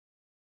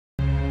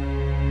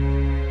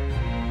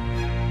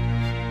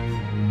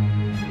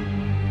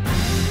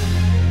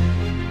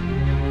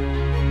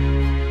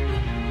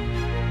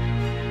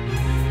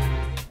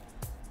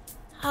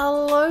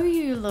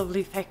you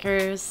lovely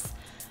Feckers.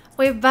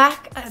 We're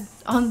back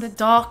on the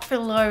dark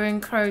below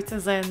in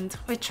Crota's End.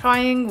 We're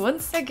trying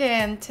once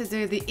again to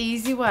do the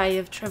easy way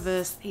of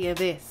traverse the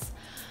abyss.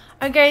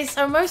 Okay,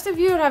 so most of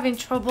you are having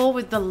trouble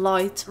with the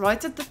light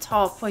right at the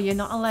top where you're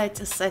not allowed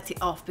to set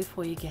it off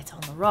before you get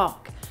on the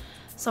rock.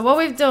 So what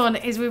we've done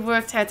is we've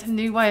worked out a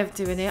new way of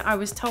doing it. I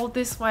was told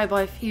this way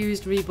by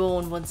Fused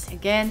Reborn once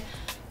again,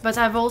 but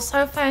I've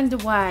also found a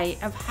way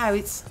of how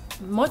it's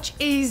much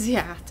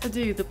easier to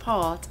do the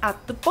part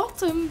at the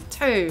bottom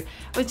too,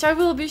 which I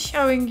will be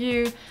showing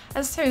you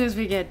as soon as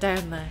we get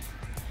down there.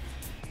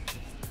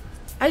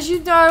 As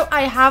you know,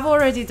 I have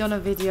already done a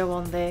video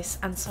on this,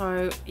 and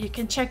so you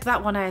can check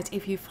that one out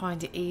if you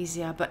find it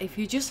easier, but if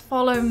you just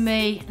follow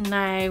me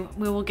now,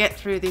 we will get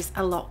through this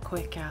a lot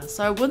quicker.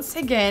 So once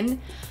again,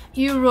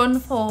 you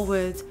run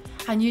forward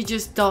and you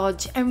just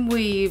dodge and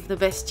weave the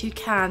best you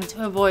can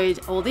to avoid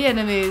all the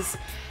enemies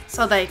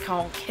so they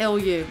can't kill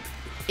you.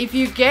 If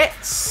you get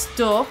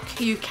stuck,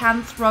 you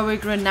can throw a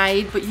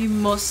grenade, but you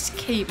must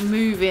keep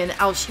moving,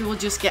 else you will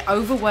just get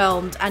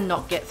overwhelmed and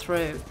not get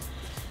through.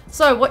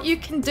 So what you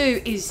can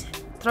do is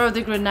throw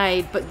the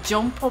grenade, but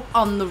jump up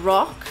on the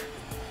rock.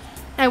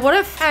 Now what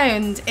I've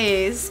found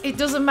is it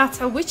doesn't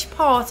matter which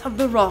part of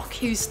the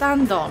rock you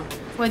stand on,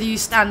 whether you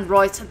stand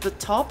right at the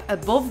top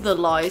above the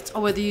light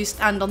or whether you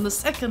stand on the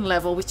second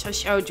level, which I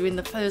showed you in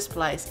the first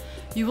place,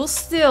 you will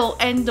still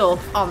end up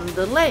on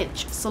the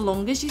ledge so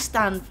long as you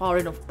stand far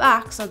enough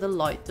back so the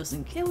light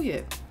doesn't kill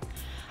you.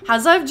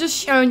 As I've just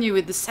shown you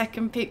with the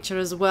second picture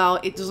as well,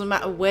 it doesn't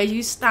matter where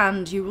you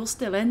stand, you will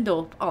still end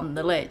up on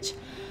the ledge.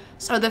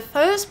 So the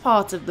first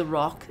part of the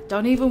rock,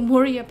 don't even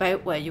worry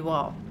about where you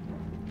are.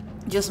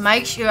 Just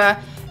make sure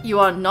you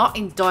are not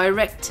in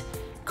direct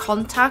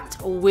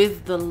contact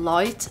with the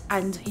light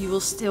and you will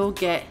still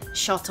get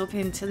shot up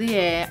into the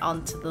air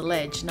onto the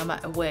ledge no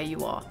matter where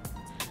you are.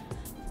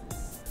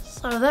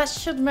 So that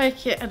should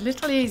make it a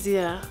little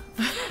easier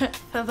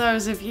for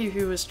those of you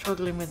who are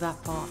struggling with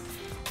that part.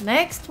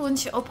 Next,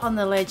 once you're up on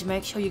the ledge,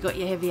 make sure you got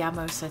your heavy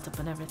ammo set up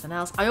and everything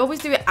else. I always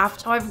do it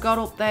after I've got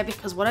up there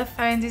because what I've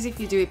found is if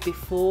you do it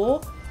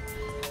before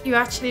you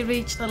actually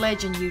reach the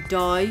ledge and you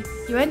die,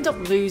 you end up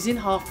losing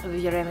half of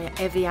your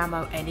heavy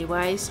ammo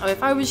anyway. So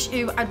if I was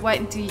you, I'd wait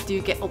until you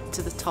do get up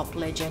to the top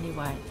ledge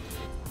anyway.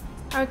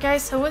 Okay,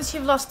 so once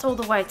you've lost all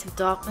the way to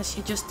darkness,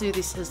 you just do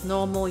this as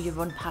normal. You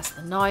run past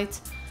the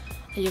night,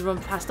 and you run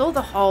past all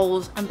the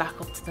holes and back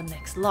up to the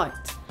next light.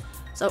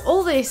 So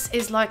all this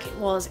is like it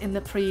was in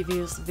the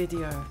previous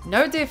video.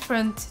 No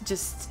different,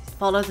 just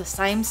follow the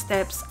same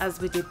steps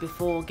as we did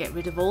before. Get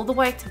rid of all the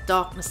way to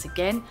darkness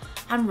again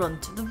and run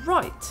to the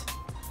right.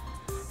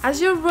 As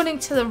you're running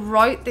to the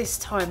right this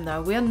time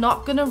though, we are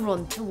not going to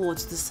run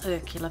towards the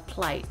circular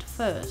plate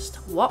first.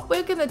 What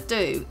we're going to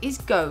do is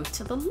go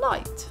to the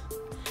light.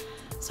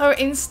 So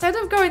instead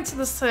of going to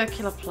the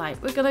circular plate,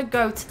 we're going to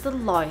go to the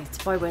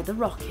light by where the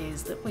rock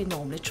is that we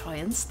normally try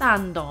and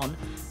stand on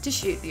to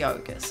shoot the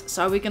ogres.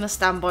 So we're going to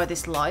stand by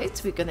this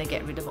light. We're going to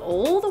get rid of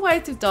all the way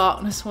to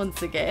darkness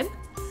once again.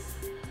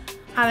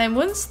 And then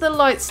once the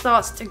light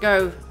starts to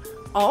go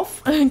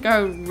off and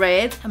go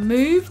red,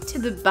 move to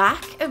the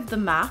back of the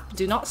map.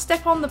 Do not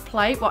step on the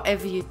plate,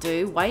 whatever you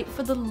do. Wait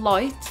for the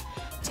light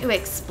to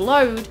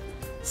explode.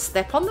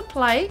 Step on the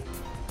plate.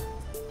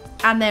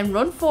 And then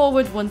run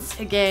forward once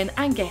again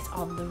and get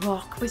on the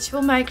rock, which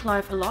will make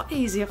life a lot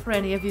easier for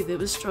any of you that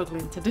were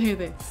struggling to do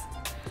this.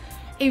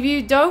 If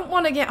you don't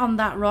want to get on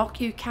that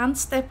rock, you can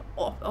step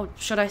up, or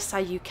should I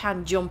say you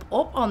can jump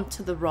up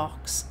onto the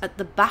rocks at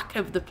the back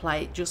of the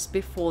plate just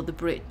before the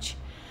bridge.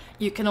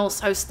 You can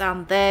also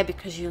stand there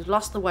because you've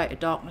lost the way to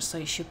darkness, so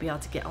you should be able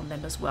to get on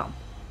them as well.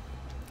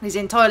 It's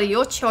entirely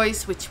your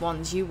choice which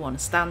ones you want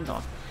to stand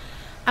on.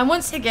 And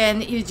once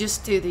again, you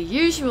just do the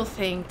usual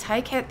thing,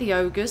 take out the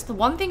ogres. The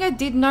one thing I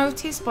did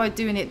notice by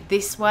doing it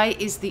this way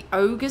is the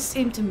ogres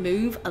seem to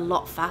move a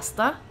lot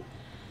faster.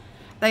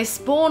 They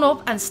spawn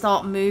up and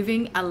start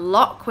moving a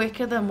lot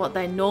quicker than what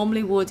they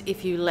normally would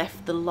if you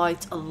left the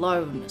light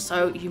alone.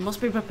 So you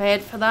must be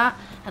prepared for that.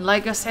 And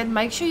like I said,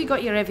 make sure you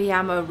got your heavy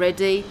ammo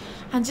ready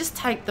and just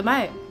take them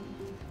out.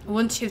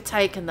 Once you've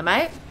taken them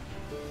out,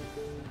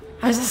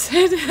 as I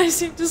said, they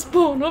seem to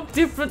spawn up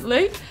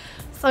differently.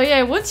 So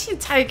yeah, once you've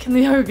taken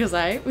the ogres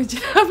out, which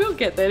I will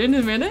get there in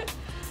a minute,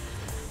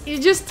 you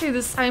just do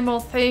the same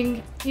old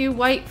thing. You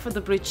wait for the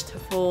bridge to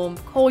form,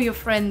 call your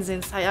friends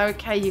and say,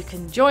 okay, you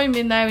can join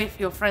me now if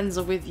your friends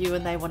are with you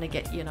and they want to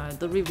get, you know,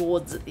 the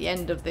rewards at the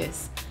end of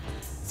this.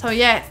 So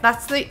yeah,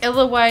 that's the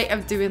other way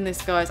of doing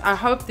this, guys. I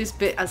hope this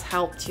bit has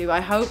helped you. I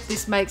hope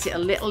this makes it a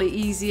little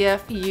easier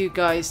for you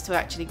guys to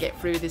actually get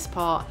through this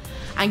part.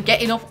 And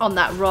getting up on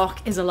that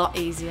rock is a lot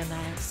easier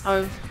now.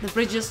 So the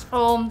bridge is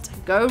formed.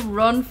 Go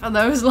run for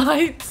those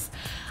lights.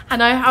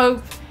 And I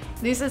hope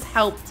this has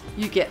helped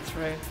you get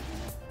through.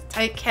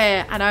 Take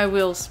care, and I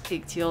will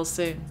speak to you all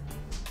soon.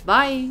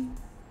 Bye.